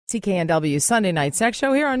CKNW Sunday Night Sex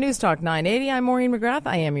Show here on News Talk 980. I'm Maureen McGrath.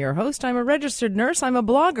 I am your host. I'm a registered nurse. I'm a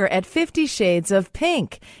blogger at 50 Shades of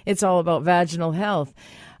Pink. It's all about vaginal health.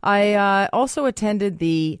 I also attended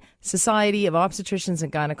the Society of Obstetricians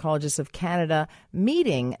and Gynecologists of Canada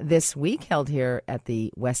meeting this week, held here at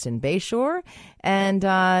the Westin Bayshore. And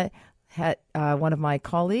had one of my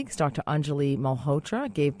colleagues, Dr. Anjali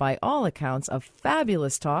Malhotra, gave by all accounts a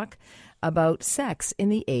fabulous talk about sex in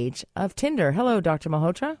the age of Tinder. Hello, Dr.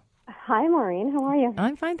 Malhotra. Hi, Maureen. How are you?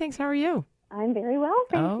 I'm fine, thanks. How are you? I'm very well,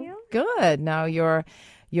 thank you. Good. Now,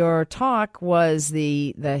 your talk was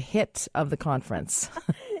the hit of the conference.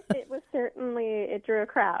 It drew a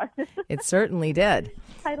crowd. It certainly did.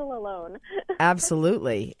 Title alone.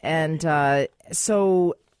 Absolutely. And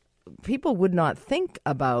so people would not think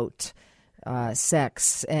about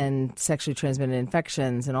sex and sexually transmitted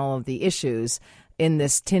infections and all of the issues in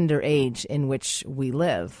this Tinder age in which we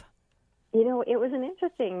live. You know, it was an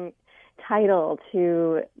interesting title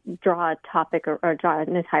to draw a topic or draw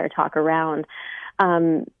an entire talk around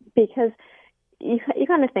because you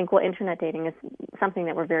kind of think, well, internet dating is something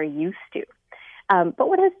that we're very used to. But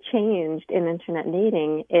what has changed in internet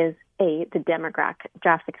dating is, the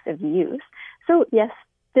demographics of use. So, yes,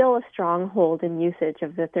 still a stronghold in usage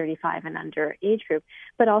of the 35 and under age group,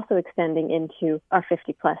 but also extending into our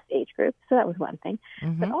 50-plus age group. So that was one thing.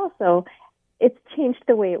 Mm-hmm. But also, it's changed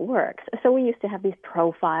the way it works. So we used to have these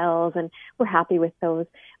profiles, and we're happy with those.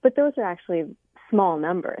 But those are actually small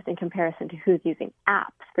numbers in comparison to who's using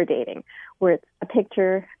apps for dating, where it's a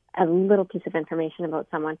picture, a little piece of information about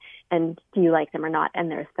someone, and do you like them or not, and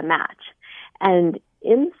there's the match. And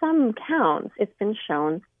in some counts, it's been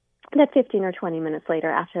shown that 15 or 20 minutes later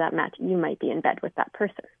after that match, you might be in bed with that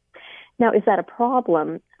person. Now, is that a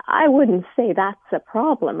problem? I wouldn't say that's a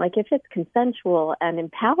problem. Like, if it's consensual and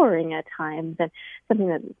empowering at times and something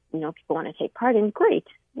that, people want to take part in, great.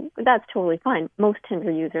 That's totally fine. Most Tinder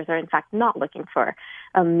users are, in fact, not looking for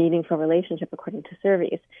a meaningful relationship according to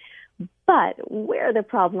surveys. But where the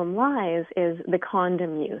problem lies is the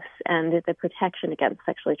condom use and the protection against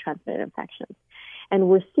sexually transmitted infections. And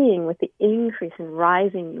we're seeing, with the increase in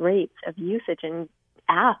rising rates of usage in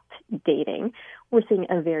app dating, we're seeing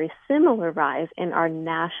a very similar rise in our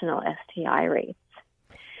national STI rates.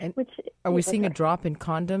 And are we seeing a drop in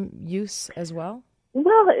condom use as well?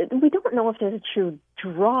 Well, we don't know if there's a true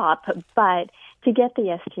drop, but to get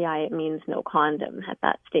the STI, it means no condom at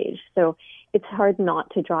that stage. So it's hard not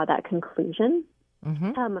to draw that conclusion.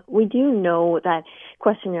 Mm-hmm. We do know that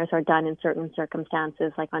questionnaires are done in certain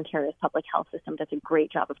circumstances, like Ontario's public health system does a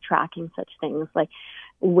great job of tracking such things, like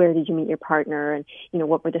where did you meet your partner and,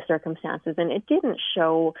 what were the circumstances. And it didn't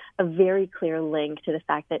show a very clear link to the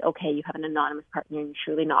fact that, okay, you have an anonymous partner and you're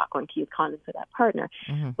surely not going to use condoms for that partner.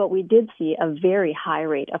 Mm-hmm. But we did see a very high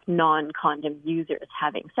rate of non-condom users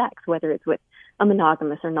having sex, whether it's with a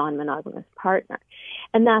monogamous or non-monogamous partner.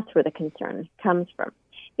 And that's where the concern comes from.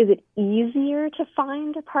 Is it easier to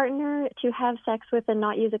find a partner to have sex with and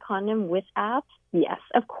not use a condom with apps? Yes,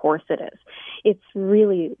 of course it is. It's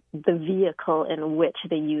really the vehicle in which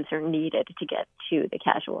the user needed to get to the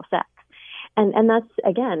casual sex. And that's,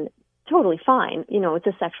 again, totally fine. It's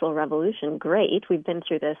a sexual revolution. Great. We've been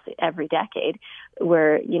through this every decade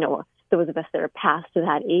where, those of us that are past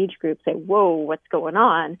that age group say, whoa, what's going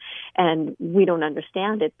on? And we don't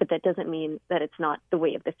understand it, but that doesn't mean that it's not the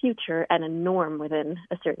way of the future and a norm within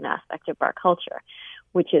a certain aspect of our culture,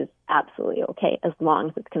 which is absolutely okay as long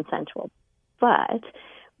as it's consensual. But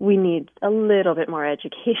we need a little bit more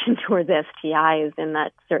education towards STIs in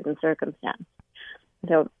that certain circumstance.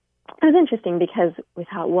 So it was interesting because we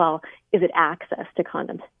thought, well, is it access to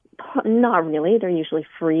condoms? Not really. They're usually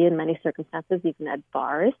free in many circumstances, even at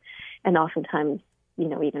bars, and oftentimes,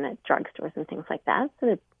 even at drugstores and things like that. So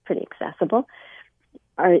they're pretty accessible.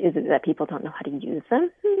 Or is it that people don't know how to use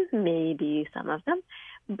them? Maybe some of them.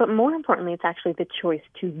 But more importantly, it's actually the choice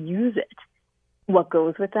to use it. What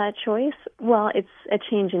goes with that choice? Well, it's a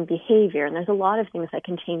change in behavior, and there's a lot of things that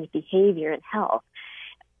can change behavior and health.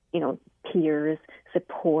 Peers,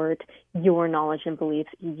 support, your knowledge and beliefs,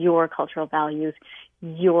 your cultural values,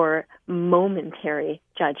 your momentary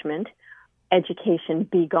judgment, education,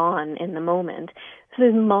 be gone in the moment. So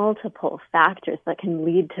there's multiple factors that can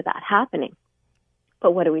lead to that happening.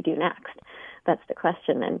 But what do we do next? That's the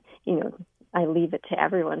question. And, I leave it to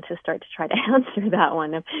everyone to start to try to answer that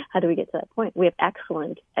one of how do we get to that point. We have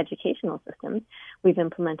excellent educational systems. We've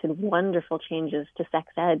implemented wonderful changes to sex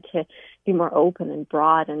ed to be more open and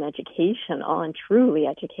broad and educational and truly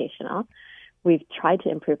educational. We've tried to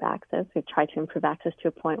improve access. We've tried to improve access to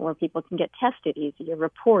a point where people can get tested easier,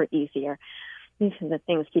 report easier. these kinds of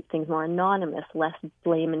things keep things more anonymous, less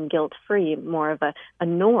blame and guilt-free, more of a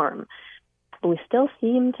norm. But we still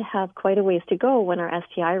seem to have quite a ways to go when our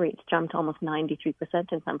STI rates jumped almost 93%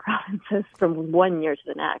 in some provinces from one year to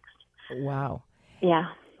the next. Wow. Yeah.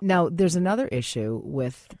 Now, there's another issue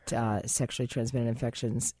with sexually transmitted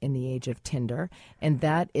infections in the age of Tinder, and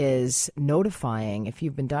that is notifying, if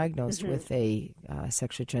you've been diagnosed with a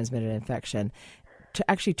sexually transmitted infection, to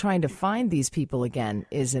actually trying to find these people again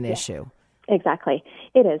is an issue. Exactly.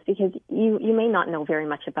 It is, because you may not know very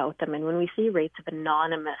much about them. And when we see rates of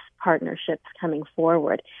anonymous partnerships coming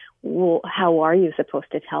forward, well, how are you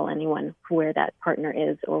supposed to tell anyone where that partner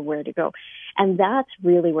is or where to go? And that's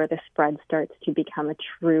really where the spread starts to become a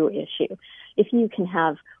true issue. If you can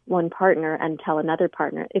have one partner and tell another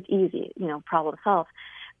partner, it's easy, problem solved.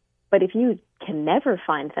 But if you can never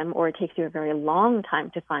find them, or it takes you a very long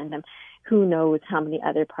time to find them, who knows how many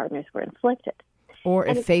other partners were inflicted? Or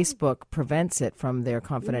if Facebook prevents it from their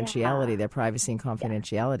confidentiality, their privacy and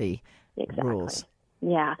confidentiality rules.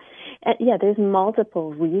 Yeah. There's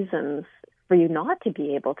multiple reasons for you not to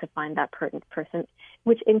be able to find that person,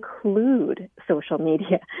 which include social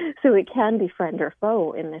media. So it can be friend or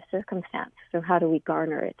foe in this circumstance. So how do we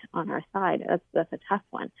garner it on our side? That's a tough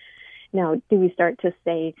one. Now, do we start to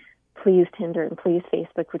say, please Tinder and please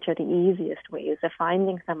Facebook, which are the easiest ways of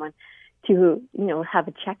finding someone, to, have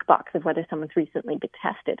a checkbox of whether someone's recently been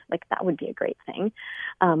tested? Like, that would be a great thing.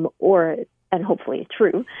 And hopefully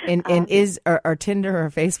true. And are Tinder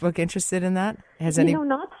or Facebook interested in that? Has any?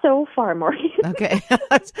 Not so far, Maureen. Okay.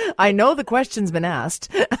 I know the question's been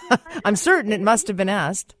asked. I'm certain it must have been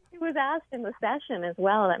asked. It was asked in the session as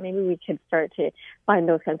well, that maybe we could start to find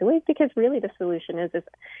those kinds of ways, because really the solution is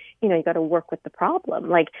you got to work with the problem.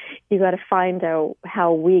 Like, you got to find out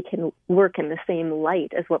how we can work in the same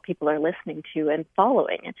light as what people are listening to and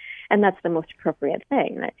following. And that's the most appropriate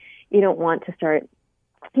thing. That you don't want to start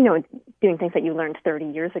doing things that you learned 30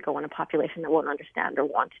 years ago in a population that won't understand or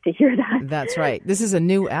want to hear that. That's right. This is a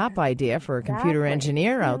new app idea for a computer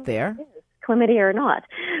engineer out there. Chlamydia or not.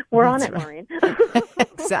 We're on it, Maureen.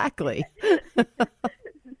 Exactly.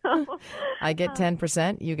 I get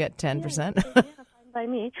 10%, you get 10%. Yeah, fine by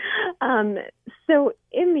me. So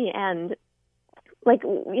in the end,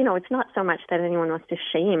 it's not so much that anyone wants to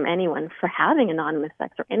shame anyone for having anonymous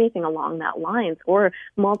sex or anything along that lines, or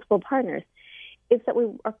multiple partners. It's that we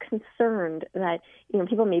are concerned that,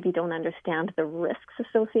 people maybe don't understand the risks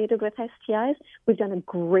associated with STIs. We've done a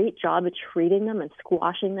great job of treating them and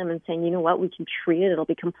squashing them and saying, you know what, we can treat it. It'll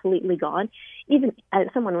be completely gone. Even as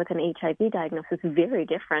someone with an HIV diagnosis, very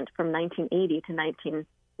different from 1980 to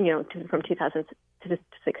from 2000 to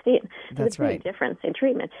 16. That's right. There's a big difference in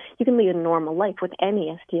treatment. You can lead a normal life with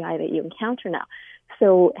any STI that you encounter now.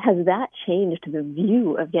 So has that changed the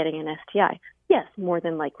view of getting an STI? Yes, more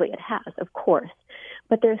than likely it has, of course.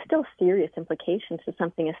 But there are still serious implications to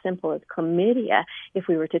something as simple as chlamydia if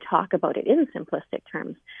we were to talk about it in simplistic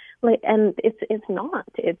terms. And it's not.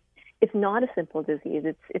 It's not a simple disease.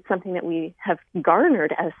 It's something that we have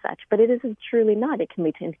garnered as such, but it is truly not. It can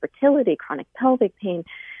lead to infertility, chronic pelvic pain,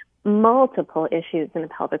 multiple issues in the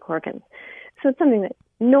pelvic organs. So it's something that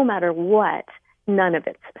no matter what, none of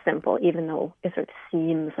it's simple, even though it sort of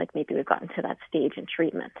seems like maybe we've gotten to that stage in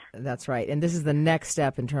treatment. That's right. And this is the next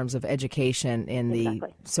step in terms of education in the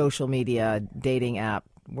social media dating app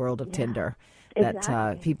world of Tinder,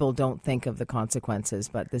 that people don't think of the consequences.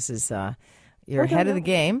 But this is, you're ahead of the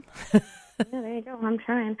game. Yeah, there you go. I'm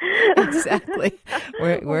trying. Exactly.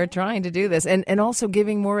 We're trying to do this. And also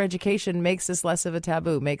giving more education makes this less of a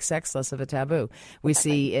taboo, makes sex less of a taboo. We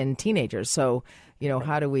see in teenagers. So,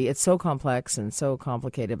 how do we, it's so complex and so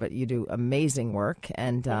complicated, but you do amazing work.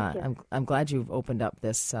 And I'm glad you've opened up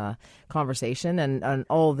this conversation. And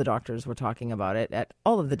all the doctors were talking about it at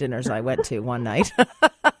all of the dinners I went to one night.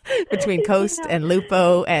 Between Coast and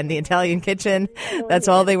Lupo and the Italian Kitchen. That's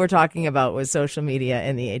all they were talking about was social media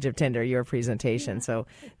in the age of Tinder, your presentation. So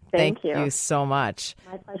thank you so much.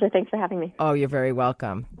 My pleasure. Thanks for having me. Oh, you're very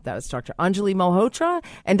welcome. That was Dr. Anjali Malhotra.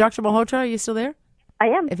 And Dr. Malhotra, are you still there? I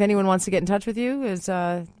am. If anyone wants to get in touch with you,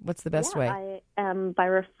 what's the best way? I am by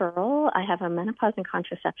referral. I have a menopause and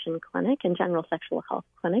contraception clinic and general sexual health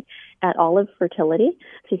clinic at Olive Fertility.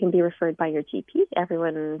 So you can be referred by your GP.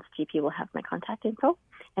 Everyone's GP will have my contact info,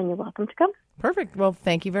 and you're welcome to come. Perfect. Well,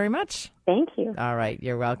 thank you very much. Thank you. All right.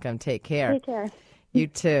 You're welcome. Take care. Take care. You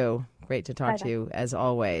too. Great to talk to you as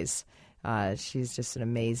always. She's just an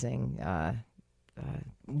amazing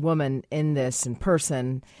woman in this in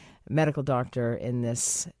person, medical doctor in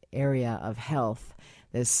this area of health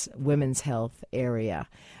this women's health area.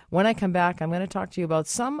 When I come back, I'm going to talk to you about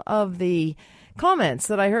some of the comments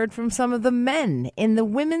that I heard from some of the men in the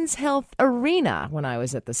women's health arena when I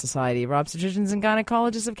was at the Society of Obstetricians and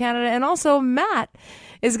Gynecologists of Canada. And also Matt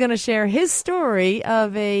is going to share his story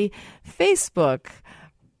of a Facebook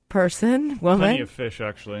woman. Plenty of fish,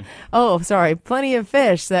 actually. Oh, sorry. Plenty of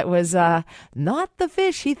fish that was not the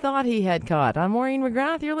fish he thought he had caught. I'm Maureen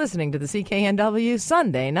McGrath. You're listening to the CKNW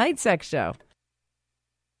Sunday Night Sex Show.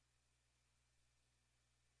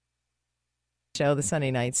 The Sunday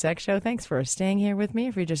Night Sex Show. Thanks for staying here with me.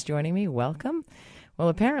 If you're just joining me, welcome. Well,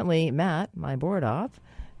 apparently, Matt, my board op,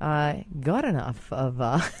 got enough of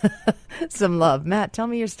some love. Matt, tell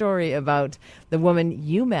me your story about the woman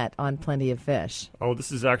you met on Plenty of Fish. Oh,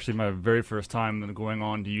 this is actually my very first time going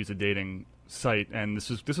on to use a dating site, and this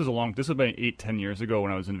was about 8-10 years ago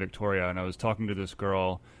when I was in Victoria, and I was talking to this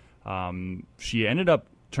girl.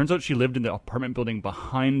 Turns out she lived in the apartment building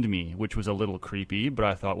behind me, which was a little creepy, but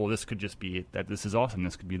I thought, well, this could just be that. This is awesome.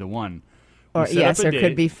 This could be the one. Or yes, or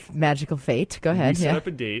could be magical fate. Go ahead. We set up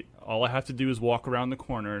a date. All I have to do is walk around the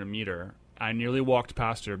corner to meet her. I nearly walked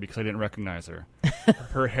past her because I didn't recognize her.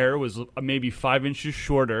 Her hair was maybe 5 inches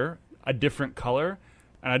shorter, a different color,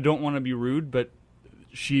 and I don't want to be rude, but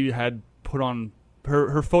she had put on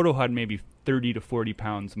her photo had maybe 30 to 40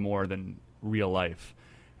 pounds more than real life.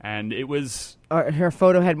 And it was... Or her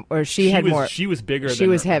photo had... Or she had more... She was bigger She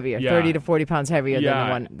was heavier. Yeah. 30 to 40 pounds heavier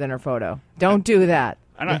than her photo. Don't do that.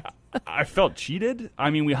 And I felt cheated. I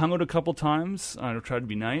mean, we hung out a couple times. I tried to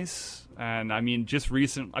be nice. And, I mean,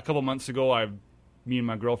 a couple months ago, me and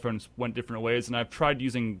my girlfriend went different ways. And I've tried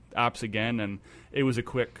using apps again. And it was a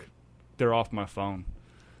quick... They're off my phone.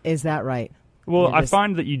 Is that right? Well, I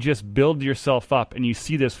find that you just build yourself up and you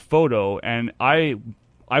see this photo. And I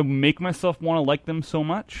make myself want to like them so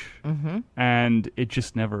much, and it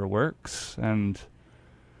just never works. And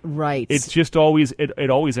it's just always it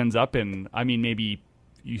always ends up in. I mean, maybe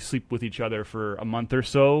you sleep with each other for a month or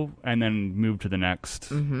so, and then move to the next.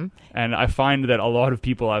 And I find that a lot of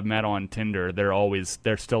people I've met on Tinder,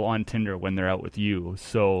 they're still on Tinder when they're out with you.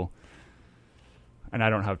 So, and I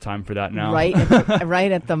don't have time for that now. Right,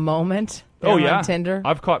 right at the moment. Oh yeah, on Tinder.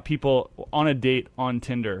 I've caught people on a date on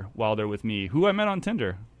Tinder while they're with me who I met on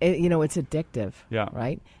Tinder. It's addictive. Yeah.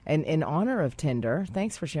 Right. And in honor of Tinder,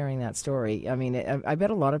 thanks for sharing that story. I mean, I bet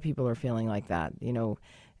a lot of people are feeling like that.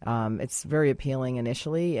 It's very appealing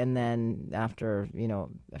initially, and then after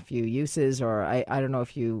a few uses, or I don't know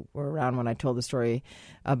if you were around when I told the story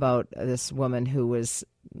about this woman who was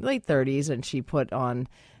late 30s, and she put on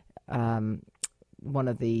one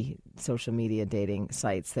of the social media dating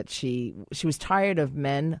sites that she was tired of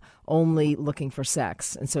men only looking for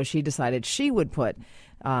sex, and so she decided she would put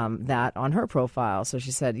that on her profile. So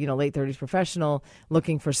she said, late 30s professional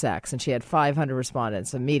looking for sex, and she had 500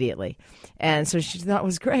 respondents immediately, and so she thought it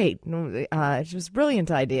was great. It was a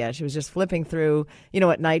brilliant idea. She was just flipping through,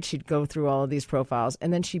 at night she'd go through all of these profiles,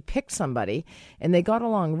 and then she picked somebody, and they got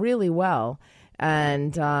along really well,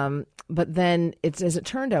 and but then as it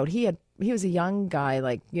turned out, he was a young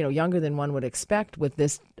guy, younger than one would expect with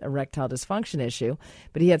this erectile dysfunction issue,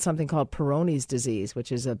 but he had something called Peyronie's disease,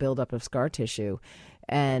 which is a buildup of scar tissue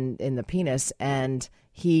and in the penis, and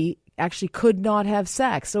he actually could not have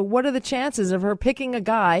sex. So what are the chances of her picking a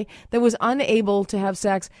guy that was unable to have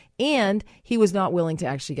sex, and he was not willing to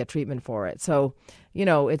actually get treatment for it? So,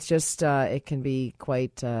 it's just, it can be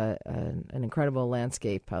quite an incredible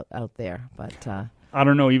landscape out there, but... I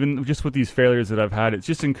don't know, even just with these failures that I've had, it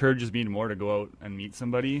just encourages me more to go out and meet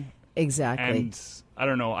somebody. Exactly. And I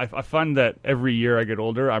don't know, I find that every year I get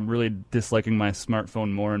older, I'm really disliking my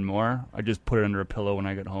smartphone more and more. I just put it under a pillow when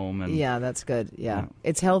I get home. And yeah, that's good. Yeah.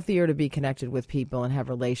 It's healthier to be connected with people and have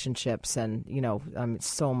relationships, and, it's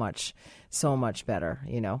so much better,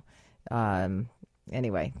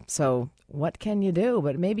 Anyway, so what can you do?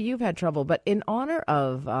 But maybe you've had trouble. But in honor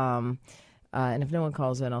of, and if no one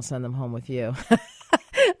calls in, I'll send them home with you.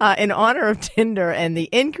 In honor of Tinder and the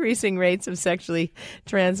increasing rates of sexually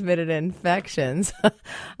transmitted infections,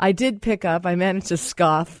 I managed to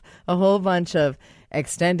scoff a whole bunch of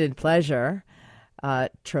extended pleasure,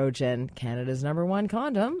 Trojan, Canada's #1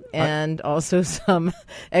 condom, and also some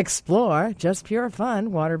Explore, just pure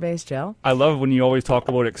fun, water-based gel. I love when you always talk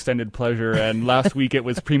about extended pleasure, and last week it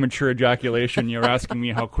was premature ejaculation. You're asking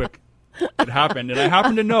me how quick it happened, and I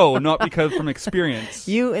happen to know, not because from experience.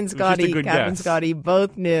 You and Scotty, Captain Scotty,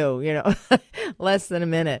 both knew, less than a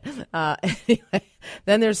minute. Anyway,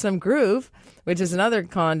 then there's some Groove, which is another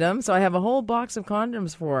condom. So I have a whole box of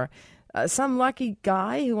condoms for some lucky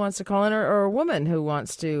guy who wants to call in, or a woman who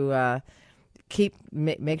wants to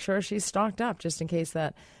make sure she's stocked up just in case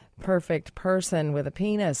that perfect person with a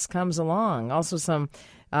penis comes along. Also some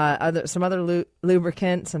other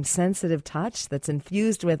lubricant, some sensitive touch that's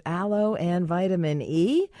infused with aloe and vitamin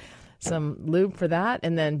E. Some lube for that,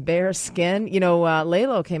 and then bare skin.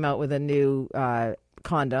 Lalo came out with a new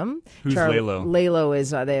condom. Who's Lalo? Lalo is,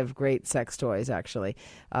 they have great sex toys, actually.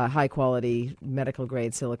 High quality, medical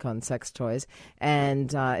grade silicone sex toys.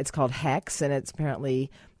 And it's called Hex, and it's apparently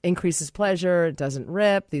increases pleasure. It doesn't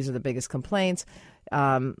rip. These are the biggest complaints.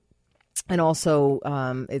 And also,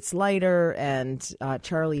 it's lighter, and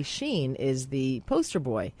Charlie Sheen is the poster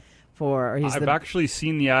boy for. I've actually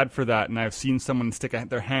seen the ad for that, and I've seen someone stick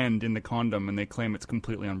their hand in the condom, and they claim it's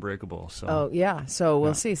completely unbreakable. So. Oh, yeah. So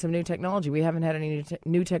we'll see some new technology. We haven't had any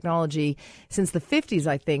new technology since the 50s,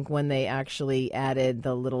 I think, when they actually added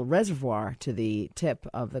the little reservoir to the tip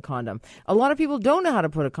of the condom. A lot of people don't know how to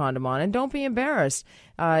put a condom on, and don't be embarrassed.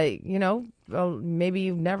 Maybe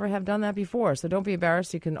you never have done that before, so don't be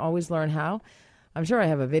embarrassed. You can always learn how. I'm sure I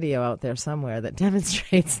have a video out there somewhere that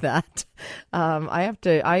demonstrates that. I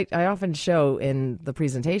often show in the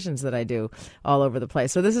presentations that I do all over the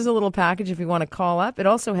place. So this is a little package if you want to call up. It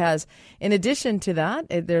also has, in addition to that,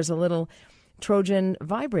 there's a little Trojan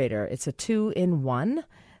vibrator. It's a 2-in-1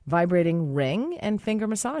 vibrating ring and finger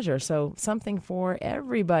massager. So something for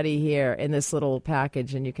everybody here in this little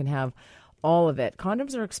package, and you can have all of it.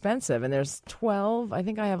 Condoms are expensive, and there's 12. I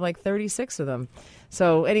think I have like 36 of them.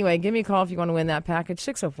 So anyway, give me a call if you want to win that package.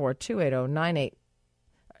 604-280-9898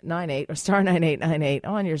 or star 9898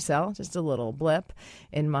 on your cell. Just a little blip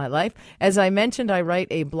in my life. As I mentioned, I write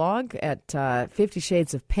a blog at 50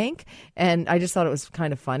 Shades of Pink, and I just thought it was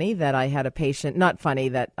kind of funny that I had a patient, not funny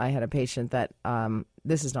that I had a patient that,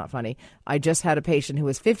 this is not funny. I just had a patient who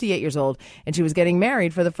was 58 years old, and she was getting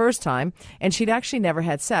married for the first time, and she'd actually never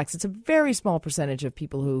had sex. It's a very small percentage of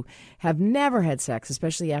people who have never had sex,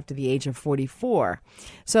 especially after the age of 44.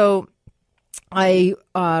 So I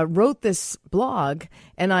wrote this blog,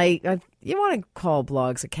 and you want to call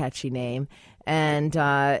blogs a catchy name, and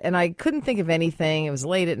I couldn't think of anything. It was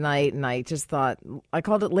late at night, and I just thought, I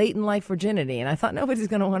called it Late in Life Virginity, and I thought nobody's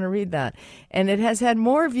going to want to read that. And it has had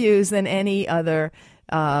more views than any other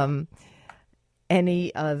blog.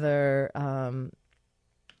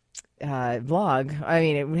 I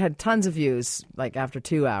mean, it had tons of views, like after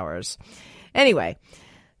 2 hours. Anyway,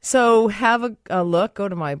 so have a look. Go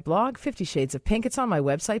to my blog, 50 Shades of Pink. It's on my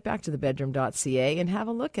website, backtothebedroom.ca, and have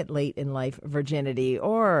a look at Late in Life Virginity,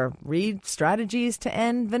 or read Strategies to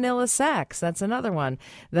End Vanilla Sex. That's another one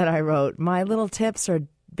that I wrote. My little tips are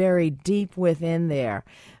buried deep within there.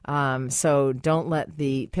 So don't let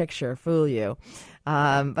the picture fool you.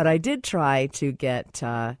 But I did try to get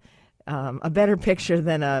a better picture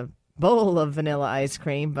than a bowl of vanilla ice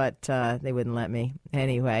cream, but they wouldn't let me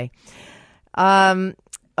anyway.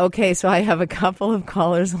 Okay, so I have a couple of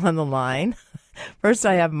callers on the line. First,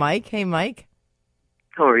 I have Mike. Hey, Mike.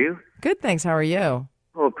 How are you? Good, thanks. How are you?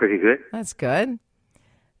 Oh, pretty good. That's good.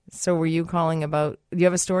 So were you calling about, do you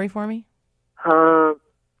have a story for me? Better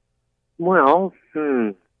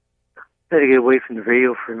get away from the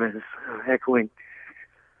radio for a minute. Echoing.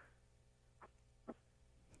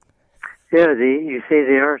 Yeah, you say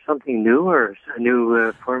they are something new, or a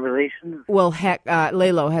new formulation? Well,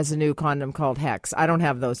 Lalo has a new condom called Hex. I don't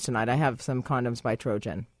have those tonight. I have some condoms by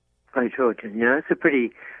Trojan. By Trojan, yeah. It's a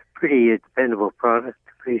pretty dependable product,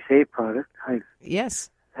 pretty safe product. Yes.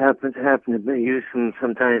 Happened to use them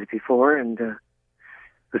sometimes before, and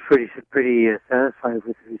was pretty satisfied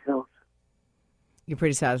with the results. You're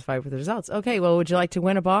pretty satisfied with the results. Okay, well, would you like to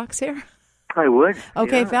win a box here? I would.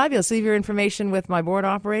 Okay, yeah. Fabulous. Leave your information with my board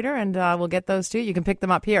operator, and we'll get those to you. You can pick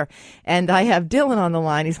them up here. And I have Dylan on the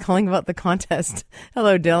line. He's calling about the contest.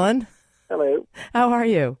 Hello, Dylan. Hello. How are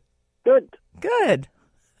you? Good. Good.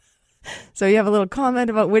 So you have a little comment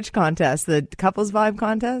about which contest? The Couples Vibe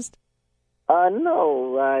contest?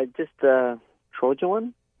 No, just the Trojan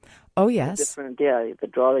one. Oh, yes. The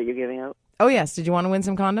draw that you're giving out. Oh, yes. Did you want to win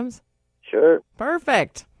some condoms? Sure.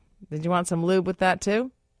 Perfect. Did you want some lube with that,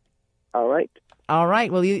 too? All right. All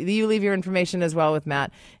right. Well, you leave your information as well with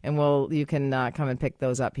Matt, and you can come and pick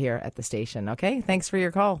those up here at the station. Okay? Thanks for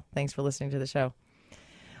your call. Thanks for listening to the show.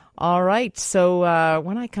 All right. So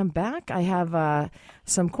when I come back, I have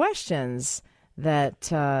some questions.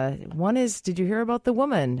 That one is, did you hear about the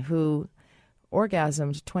woman who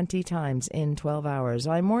orgasmed 20 times in 12 hours?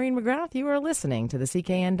 I'm Maureen McGrath. You are listening to the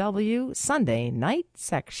CKNW Sunday Night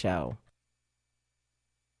Sex Show.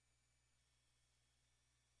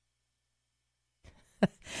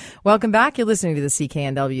 Welcome back. You're listening to the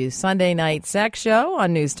CKNW Sunday Night Sex Show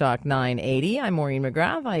on News Talk 980. I'm Maureen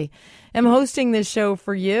McGrath. I am hosting this show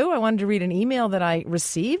for you. I wanted to read an email that I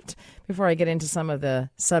received before I get into some of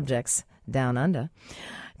the subjects down under.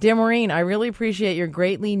 Dear Maureen, I really appreciate your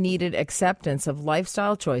greatly needed acceptance of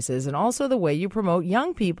lifestyle choices and also the way you promote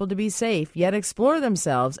young people to be safe, yet explore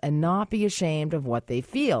themselves and not be ashamed of what they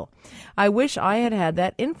feel. I wish I had had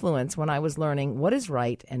that influence when I was learning what is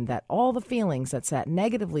right and that all the feelings that sat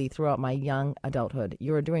negatively throughout my young adulthood.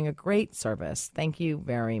 You are doing a great service. Thank you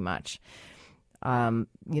very much.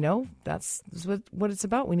 That's what it's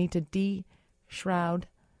about. We need to de-shroud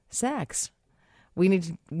sex. We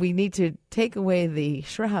need to take away the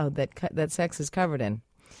shroud that sex is covered in.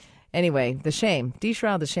 Anyway, the shame.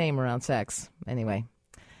 De-shroud the shame around sex. Anyway,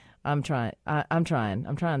 I'm trying. I'm trying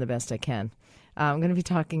the best I can. I'm going to be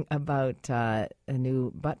talking about a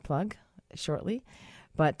new butt plug shortly.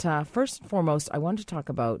 But first and foremost, I want to talk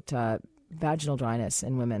about vaginal dryness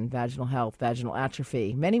in women, vaginal health, vaginal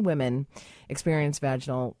atrophy. Many women experience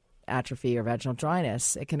vaginal atrophy or vaginal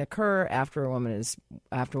dryness. It can occur after a woman's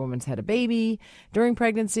had a baby, during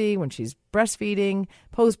pregnancy, when she's breastfeeding,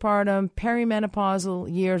 postpartum,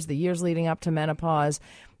 perimenopausal years, the years leading up to menopause,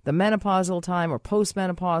 the menopausal time or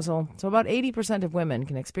postmenopausal. So about 80% of women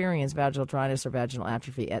can experience vaginal dryness or vaginal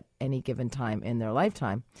atrophy at any given time in their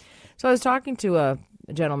lifetime. So I was talking to a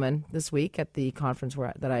gentleman this week at the conference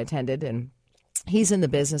that I attended, and he's in the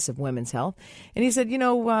business of women's health. And he said,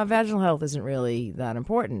 vaginal health isn't really that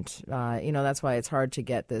important. That's why it's hard to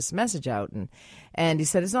get this message out. And he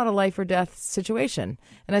said, it's not a life or death situation.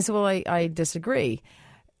 And I said, well, I disagree.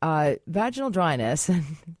 Vaginal dryness,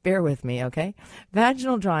 bear with me, okay?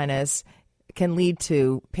 Vaginal dryness can lead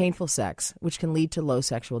to painful sex, which can lead to low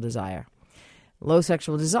sexual desire. Low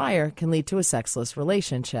sexual desire can lead to a sexless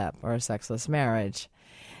relationship or a sexless marriage.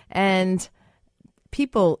 And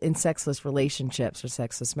people in sexless relationships or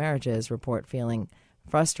sexless marriages report feeling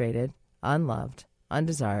frustrated, unloved,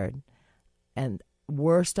 undesired, and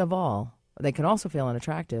worst of all, they can also feel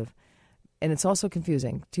unattractive. And it's also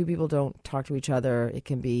confusing. Two people don't talk to each other. It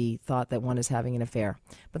can be thought that one is having an affair.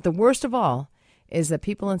 But the worst of all is that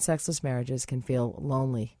people in sexless marriages can feel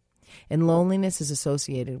lonely. And loneliness is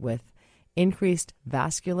associated with increased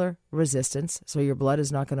vascular resistance. So your blood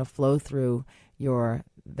is not going to flow through your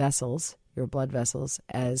vessels, your blood vessels,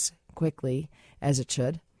 as quickly as it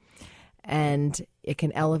should. And it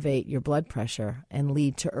can elevate your blood pressure and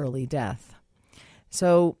lead to early death.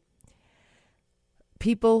 So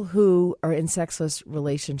people who are in sexless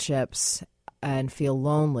relationships and feel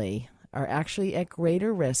lonely are actually at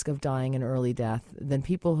greater risk of dying an early death than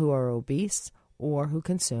people who are obese or who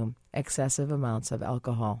consume excessive amounts of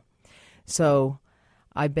alcohol. So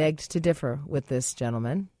I begged to differ with this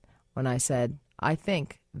gentleman when I said, I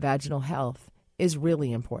think vaginal health is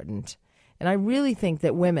really important. And I really think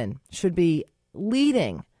that women should be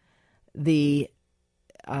leading the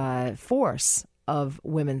force of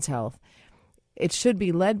women's health. It should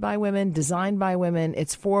be led by women, designed by women.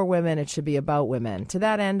 It's for women. It should be about women. To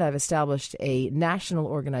that end, I've established a national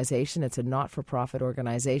organization. It's a not-for-profit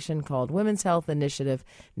organization called Women's Health Initiative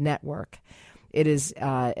Network. It is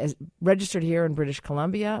registered here in British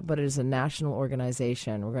Columbia, but it is a national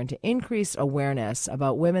organization. We're going to increase awareness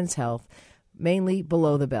about women's health, mainly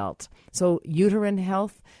below the belt. So uterine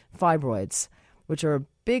health, fibroids, which are a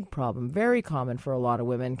big problem, very common for a lot of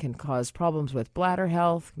women, can cause problems with bladder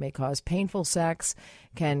health, may cause painful sex,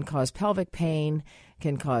 can cause pelvic pain,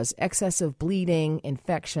 can cause excessive bleeding,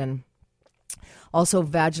 infection. Also,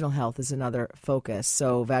 vaginal health is another focus.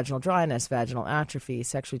 So vaginal dryness, vaginal atrophy,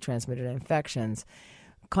 sexually transmitted infections.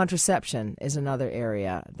 Contraception is another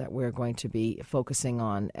area that we're going to be focusing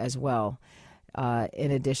on as well,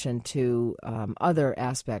 in addition to other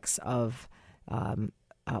aspects of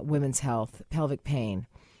women's health, pelvic pain,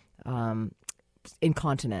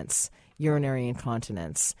 incontinence, urinary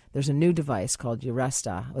incontinence. There's a new device called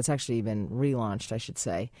Uresta. It's actually been relaunched, I should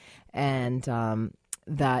say, and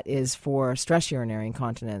that is for stress urinary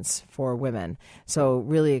incontinence for women. So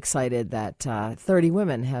really excited that 30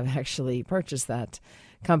 women have actually purchased that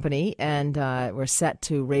company, and we're set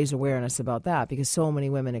to raise awareness about that because so many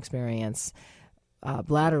women experience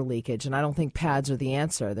bladder leakage, and I don't think pads are the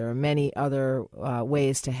answer. There are many other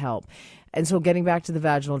ways to help. And so getting back to the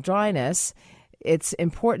vaginal dryness, it's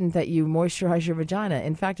important that you moisturize your vagina.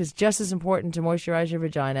 In fact, it's just as important to moisturize your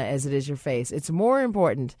vagina as it is your face. It's more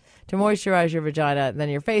important to moisturize your vagina than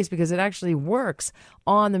your face because it actually works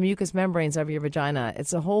on the mucous membranes of your vagina.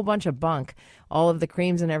 It's a whole bunch of bunk, all of the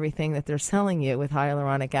creams and everything that they're selling you with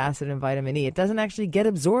hyaluronic acid and vitamin E. It doesn't actually get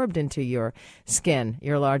absorbed into your skin,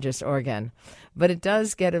 your largest organ, but it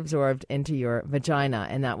does get absorbed into your vagina,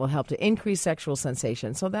 and that will help to increase sexual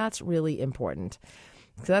sensation. So that's really important.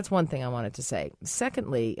 So that's one thing I wanted to say.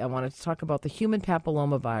 Secondly, I wanted to talk about the human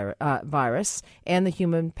papilloma virus and the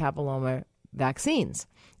human papilloma vaccines,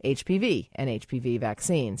 HPV and HPV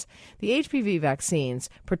vaccines. The HPV vaccines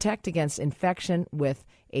protect against infection with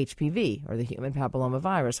HPV, or the human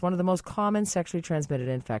papillomavirus, one of the most common sexually transmitted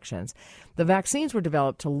infections. The vaccines were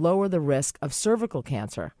developed to lower the risk of cervical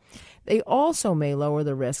cancer. They also may lower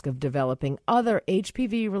the risk of developing other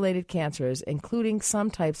HPV-related cancers, including some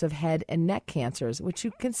types of head and neck cancers, which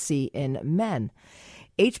you can see in men.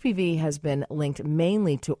 HPV has been linked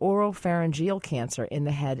mainly to oropharyngeal cancer in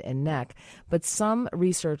the head and neck, but some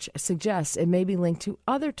research suggests it may be linked to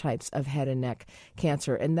other types of head and neck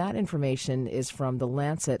cancer, and that information is from the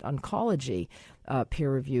Lancet Oncology,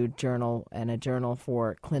 peer-reviewed journal and a journal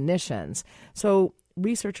for clinicians. So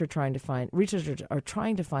researchers are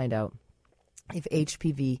trying to find out if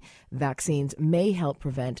HPV vaccines may help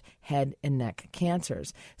prevent head and neck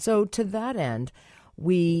cancers. So to that end,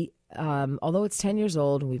 although it's 10 years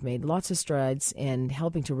old, and we've made lots of strides in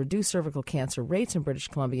helping to reduce cervical cancer rates in British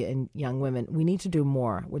Columbia in young women, we need to do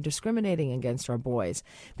more. We're discriminating against our boys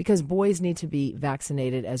because boys need to be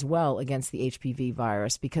vaccinated as well against the HPV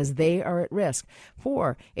virus because they are at risk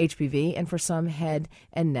for HPV and for some head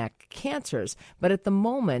and neck cancers. But at the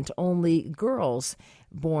moment, only girls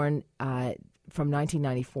born from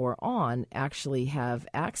 1994 on actually have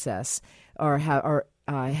access or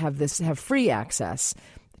have free access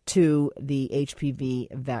to the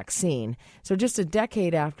HPV vaccine. So just a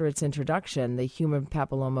decade after its introduction, the human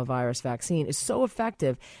papillomavirus vaccine is so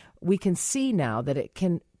effective, we can see now that it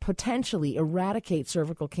can potentially eradicate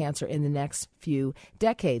cervical cancer in the next few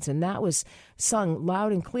decades. And that was sung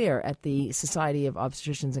loud and clear at the Society of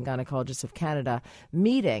Obstetricians and Gynecologists of Canada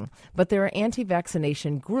meeting. But there are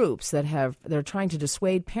anti-vaccination groups they're trying to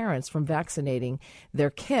dissuade parents from vaccinating their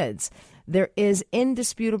kids. There is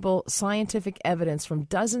indisputable scientific evidence from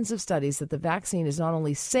dozens of studies that the vaccine is not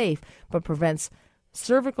only safe, but prevents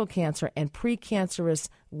cervical cancer and precancerous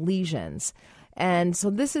lesions. And so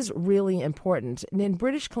this is really important. And in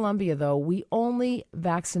British Columbia, though, we only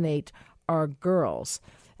vaccinate our girls.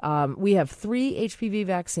 We have 3 HPV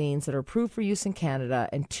vaccines that are approved for use in Canada,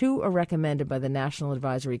 and 2 are recommended by the National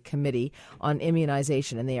Advisory Committee on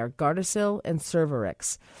Immunization, and they are Gardasil and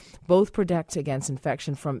Cervarix. Both protect against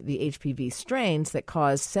infection from the HPV strains that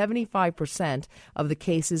cause 75% of the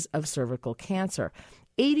cases of cervical cancer.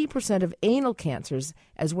 80% of anal cancers,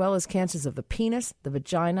 as well as cancers of the penis, the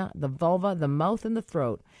vagina, the vulva, the mouth, and the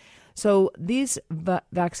throat. So these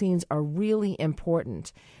vaccines are really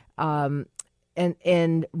important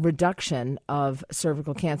in reduction of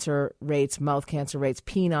cervical cancer rates, mouth cancer rates,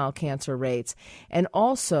 penile cancer rates, and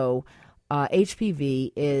also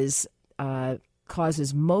HPV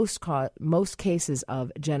causes most cases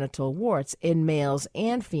of genital warts in males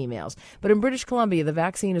and females. But in British Columbia, the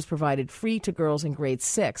vaccine is provided free to girls in grade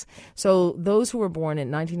 6. So those who were born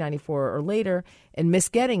in 1994 or later and miss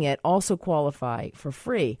getting it also qualify for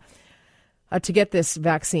free. To get this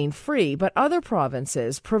vaccine free, but other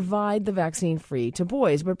provinces provide the vaccine free to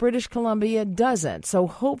boys, but British Columbia doesn't. So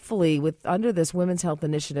hopefully, under this Women's Health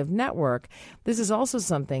Initiative network, this is also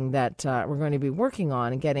something that we're going to be working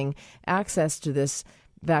on and getting access to this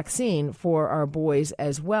vaccine for our boys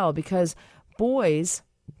as well, because boys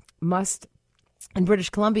must, in British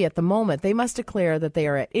Columbia at the moment, they must declare that they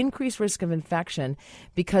are at increased risk of infection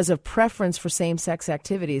because of preference for same-sex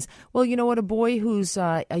activities. Well, you know what? A boy who's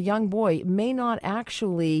a young boy may not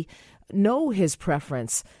actually know his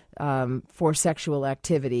preference for sexual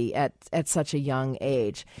activity at such a young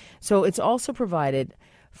age. So it's also provided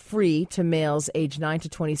free to males age 9 to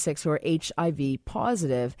 26 who are HIV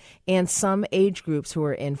positive, and some age groups who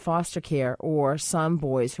are in foster care, or some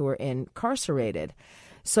boys who are incarcerated.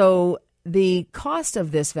 So the cost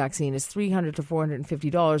of this vaccine is $300 to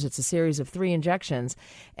 $450. It's a series of 3 injections,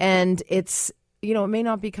 and it may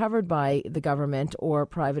not be covered by the government or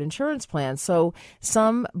private insurance plans. So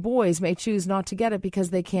some boys may choose not to get it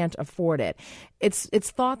because they can't afford it. It's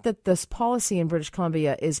thought that this policy in British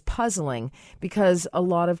Columbia is puzzling because a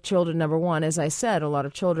lot of children, number one, as I said, a lot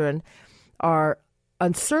of children are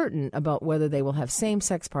uncertain about whether they will have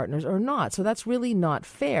same-sex partners or not. So that's really not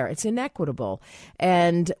fair. It's inequitable.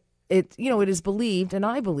 And it is believed, and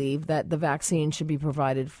I believe, that the vaccine should be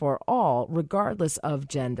provided for all, regardless of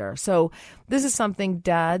gender. So this is something,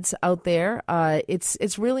 dads out there,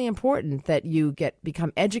 it's really important that you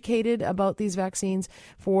become educated about these vaccines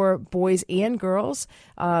for boys and girls,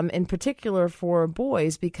 in particular for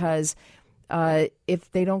boys, because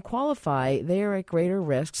if they don't qualify, they are at greater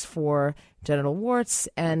risks for genital warts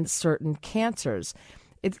and certain cancers.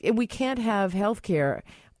 We can't have health care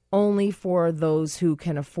only for those who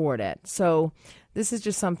can afford it. So this is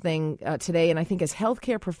just something today, and I think as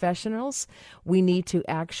healthcare professionals, we need to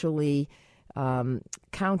actually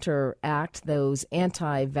counteract those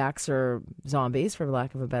anti-vaxxer zombies, for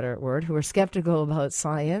lack of a better word, who are skeptical about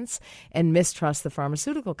science and mistrust the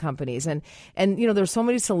pharmaceutical companies. And there's so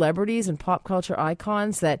many celebrities and pop culture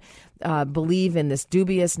icons that believe in this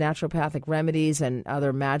dubious naturopathic remedies and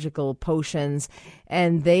other magical potions,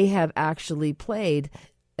 and they have actually played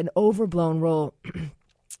an overblown role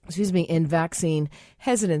in vaccine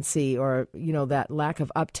hesitancy, or, that lack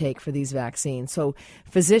of uptake for these vaccines. So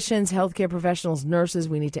physicians, healthcare professionals, nurses,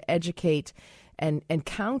 we need to educate and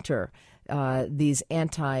counter these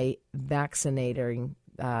anti-vaccinating,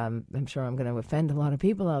 I'm sure I'm going to offend a lot of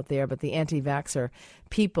people out there, but the anti-vaxxer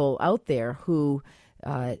people out there who,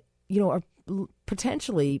 are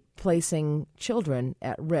potentially placing children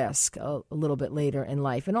at risk a little bit later in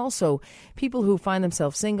life. And also people who find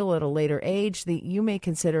themselves single at a later age, you may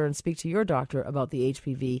consider and speak to your doctor about the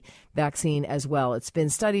HPV vaccine as well. It's been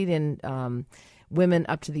studied in women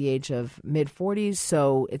up to the age of mid-40s,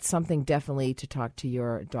 so it's something definitely to talk to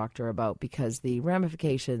your doctor about, because the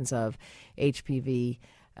ramifications of HPV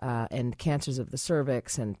and cancers of the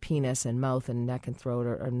cervix and penis and mouth and neck and throat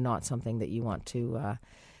are not something that you want to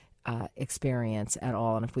experience at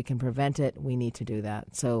all. And if we can prevent it, we need to do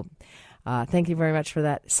that. So thank you very much for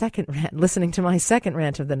that second rant, listening to my second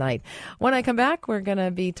rant of the night. When I come back, we're going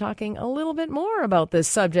to be talking a little bit more about this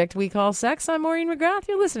subject we call sex. I'm Maureen McGrath.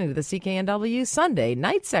 You're listening to the CKNW Sunday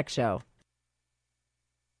Night Sex Show.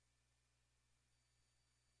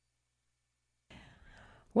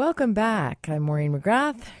 Welcome back. I'm Maureen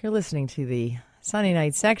McGrath. You're listening to the Sunday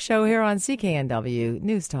Night Sex Show here on CKNW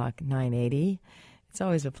News Talk 980. It's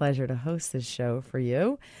always a pleasure to host this show for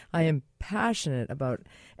you. I am passionate about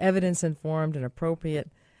evidence-informed and appropriate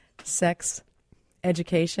sex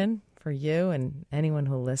education for you and anyone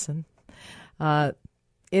who'll listen. Sex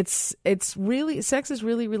is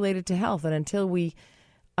really related to health, and until we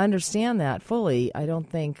understand that fully, I don't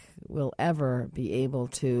think we'll ever be able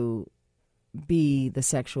to be the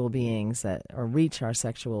sexual beings or reach our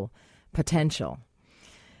sexual potential.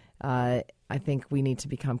 I think we need to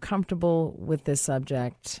become comfortable with this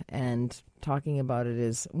subject, and talking about it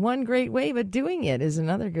is one great way, but doing it is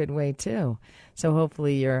another good way too. So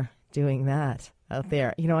hopefully you're doing that out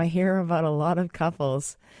there. I hear about a lot of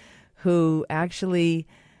couples who actually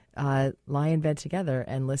lie in bed together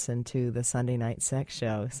and listen to the Sunday Night Sex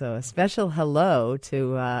Show. So a special hello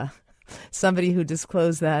to somebody who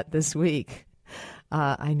disclosed that this week.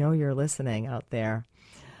 I know you're listening out there.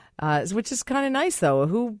 Which is kind of nice, though.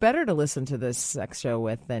 Who better to listen to this sex show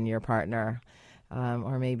with than your partner?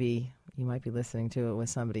 Or maybe you might be listening to it with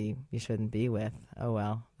somebody you shouldn't be with. Oh,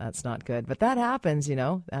 well, that's not good. But that happens,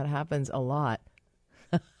 That happens a lot.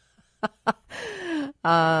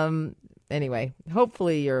 Anyway,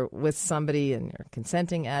 hopefully you're with somebody and you're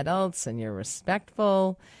consenting adults and you're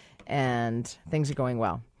respectful and things are going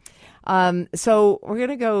well. So we're going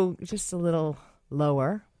to go just a little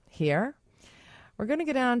lower here. We're going to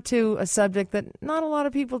get down to a subject that not a lot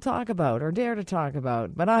of people talk about or dare to talk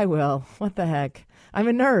about, but I will. What the heck? I'm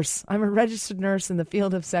a nurse. I'm a registered nurse in the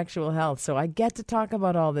field of sexual health, so I get to talk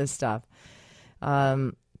about all this stuff.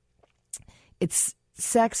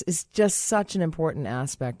 Sex is just such an important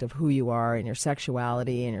aspect of who you are and your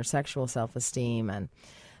sexuality and your sexual self-esteem.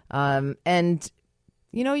 And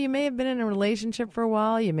you may have been in a relationship for a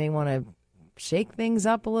while. You may want to shake things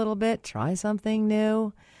up a little bit, try something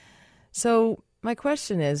new. So my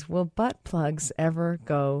question is, will butt plugs ever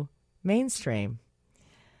go mainstream?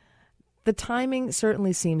 The timing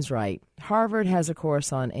certainly seems right. Harvard has a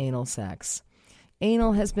course on anal sex.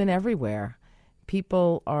 Anal has been everywhere.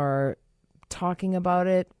 People are talking about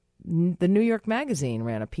it. The New York Magazine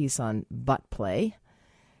ran a piece on butt play,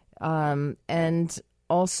 and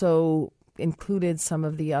also included some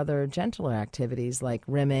of the other gentler activities like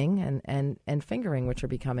rimming and fingering, which are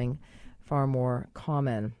becoming far more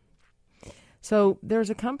common. So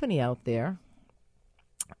there's a company out there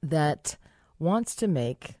that wants to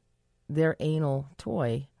make their anal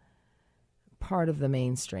toy part of the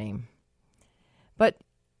mainstream. But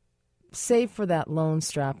save for that lone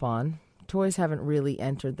strap-on toys haven't really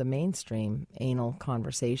entered the mainstream anal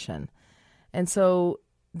conversation. And so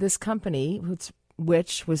this company,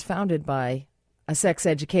 which was founded by a sex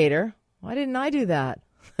educator, why didn't I do that?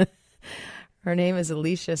 Her name is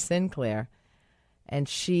Alicia Sinclair, and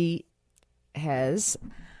she has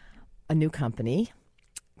a new company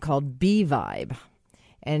called B-Vibe,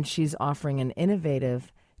 and she's offering an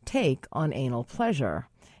innovative take on anal pleasure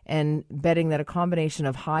and betting that a combination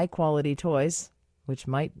of high-quality toys, which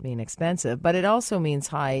might mean expensive, but it also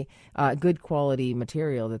means good quality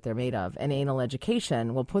material that they're made of, and anal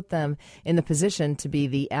education will put them in the position to be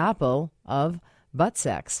the Apple of butt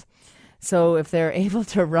sex. So if they're able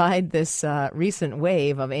to ride this recent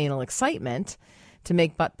wave of anal excitement to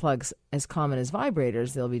make butt plugs as common as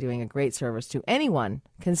vibrators, they'll be doing a great service to anyone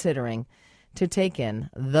considering to take in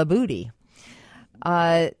the booty.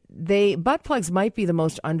 Butt plugs might be the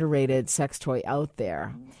most underrated sex toy out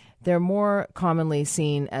there. They're more commonly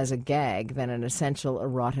seen as a gag than an essential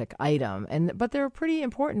erotic item, but they're a pretty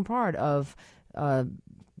important part of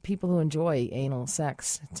people who enjoy anal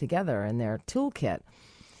sex together in their toolkit.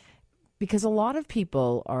 Because a lot of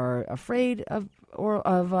people are afraid of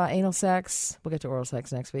anal sex. We'll get to oral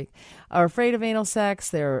sex next week. Are afraid of anal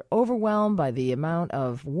sex. They're overwhelmed by the amount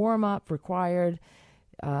of warm-up required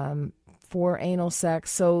for anal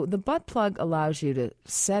sex. So the butt plug allows you to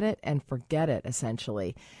set it and forget it,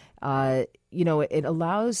 essentially. It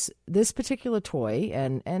allows this particular toy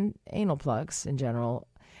and anal plugs in general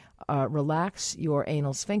relax your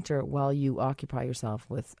anal sphincter while you occupy yourself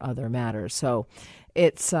with other matters. So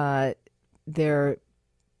it's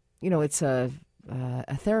it's a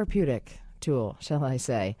therapeutic tool, shall I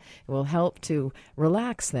say. It will help to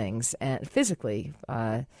relax things physically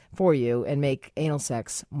for you and make anal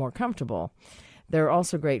sex more comfortable. They're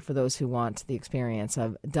also great for those who want the experience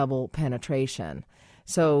of double penetration.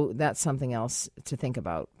 So that's something else to think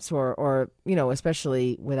about. Or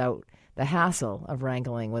especially without the hassle of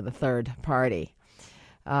wrangling with a third party.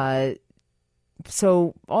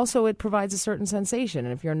 So also it provides a certain sensation.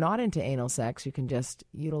 And if you're not into anal sex, you can just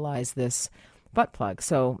utilize this butt plug.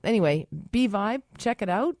 So anyway, B-Vibe, check it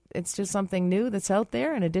out. It's just something new that's out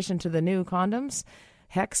there in addition to the new condoms,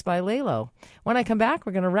 Hex by Lalo. When I come back,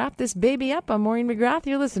 we're going to wrap this baby up. I'm Maureen McGrath.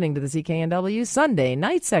 You're listening to the CKNW Sunday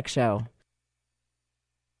Night Sex Show.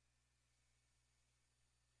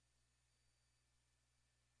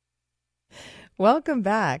 Welcome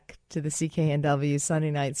back to the CKNW Sunday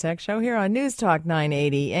Night Sex Show here on News Talk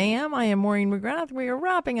 980 AM. I am Maureen McGrath. We are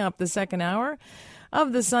wrapping up the second hour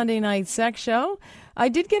of the Sunday Night Sex Show. I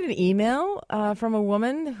did get an email from a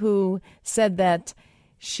woman who said that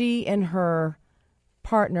she and her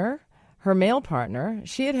partner, her male partner,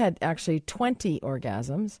 she had actually 20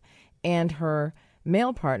 orgasms, and her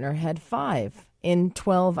male partner had 5 in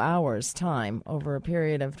 12 hours time over a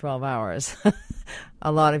period of 12 hours.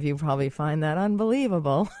 A lot of you probably find that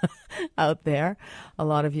unbelievable out there. A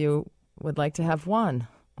lot of you would like to have 1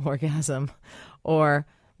 orgasm or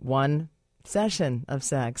 1 session of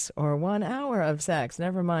sex or 1 hour of sex,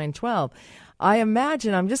 never mind 12. I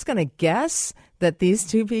imagine, I'm just going to guess that these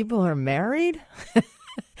 2 people are married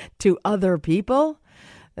to other people.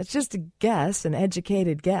 That's just a guess, an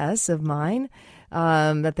educated guess of mine.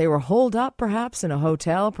 That they were holed up perhaps in a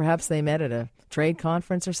hotel. Perhaps they met at a trade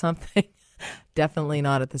conference or something. Definitely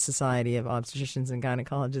not at the Society of Obstetricians and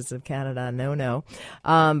Gynecologists of Canada. No.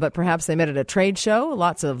 But perhaps they met at a trade show.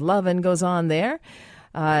 Lots of loving goes on there.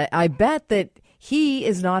 I bet that he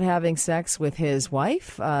is not having sex with his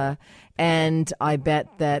wife. And I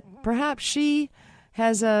bet that perhaps she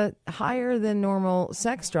has a higher than normal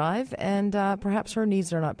sex drive. And perhaps her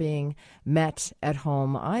needs are not being met at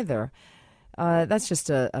home either. That's just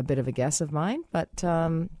a bit of a guess of mine, but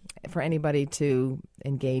for anybody to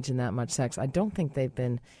engage in that much sex, I don't think they've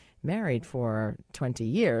been married for 20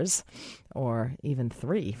 years, or even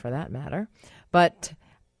 3 for that matter. But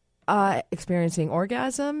experiencing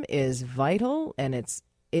orgasm is vital, and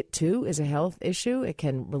it too is a health issue. It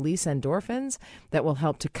can release endorphins that will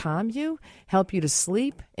help to calm you, help you to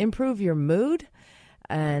sleep, improve your mood,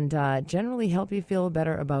 and generally help you feel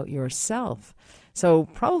better about yourself. So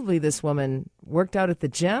probably this woman worked out at the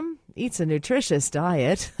gym, eats a nutritious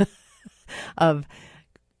diet of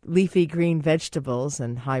leafy green vegetables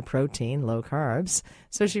and high protein, low carbs.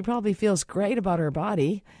 So she probably feels great about her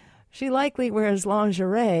body. She likely wears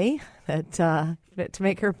lingerie to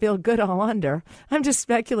make her feel good all under. I'm just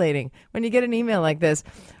speculating. When you get an email like this,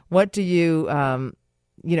 what do you,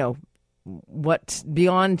 what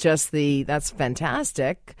beyond just that's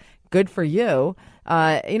fantastic, good for you.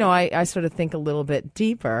 I sort of think a little bit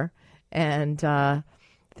deeper and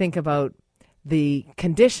think about the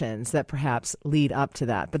conditions that perhaps lead up to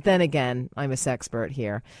that. But then again, I'm a sexpert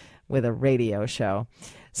here with a radio show.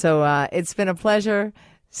 So it's been a pleasure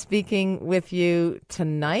speaking with you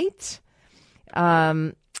tonight.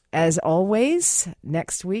 As always,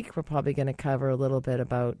 next week we're probably going to cover a little bit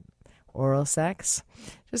about oral sex.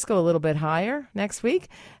 Just go a little bit higher next week,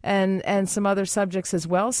 and some other subjects as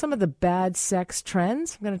well. Some of the bad sex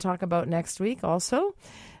trends I'm going to talk about next week also.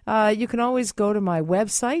 You can always go to my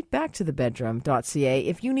website, backtothebedroom.ca.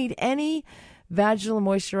 If you need any vaginal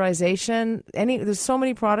moisturization, there's so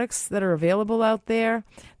many products that are available out there.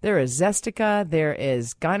 There is Zestica, there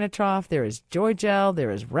is Gynotrof, there is Joy-Gel,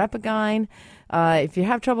 there is Repagyne. If you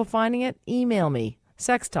have trouble finding it, email me,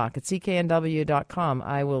 sextalk@cknw.com.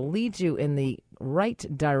 I will lead you in the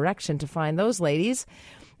right direction to find those ladies.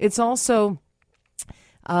 It's also,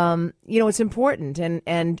 it's important.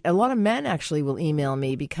 And a lot of men actually will email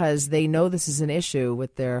me because they know this is an issue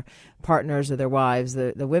with their partners or their wives,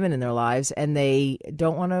 the women in their lives, and they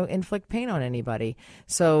don't want to inflict pain on anybody.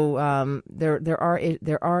 So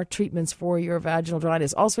there are treatments for your vaginal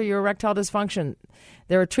dryness, also your erectile dysfunction.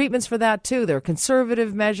 There are treatments for that too. There are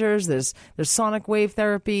conservative measures. There's sonic wave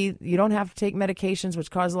therapy. You don't have to take medications,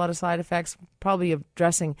 which cause a lot of side effects. Probably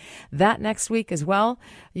addressing that next week as well.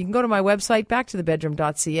 You can go to my website,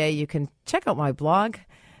 backtothebedroom.ca. You can check out my blog,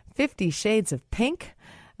 50 Shades of Pink,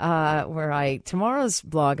 where tomorrow's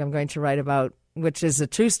blog I'm going to write about, which is a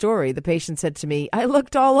true story. The patient said to me, I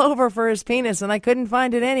looked all over for his penis and I couldn't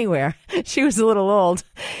find it anywhere. She was a little old.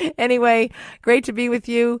 Anyway, great to be with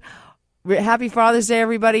you. Happy Father's Day,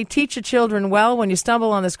 everybody. Teach your children well when you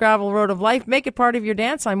stumble on this gravel road of life. Make it part of your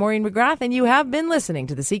dance. I'm Maureen McGrath, and you have been listening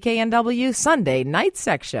to the CKNW Sunday Night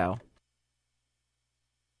Sex Show.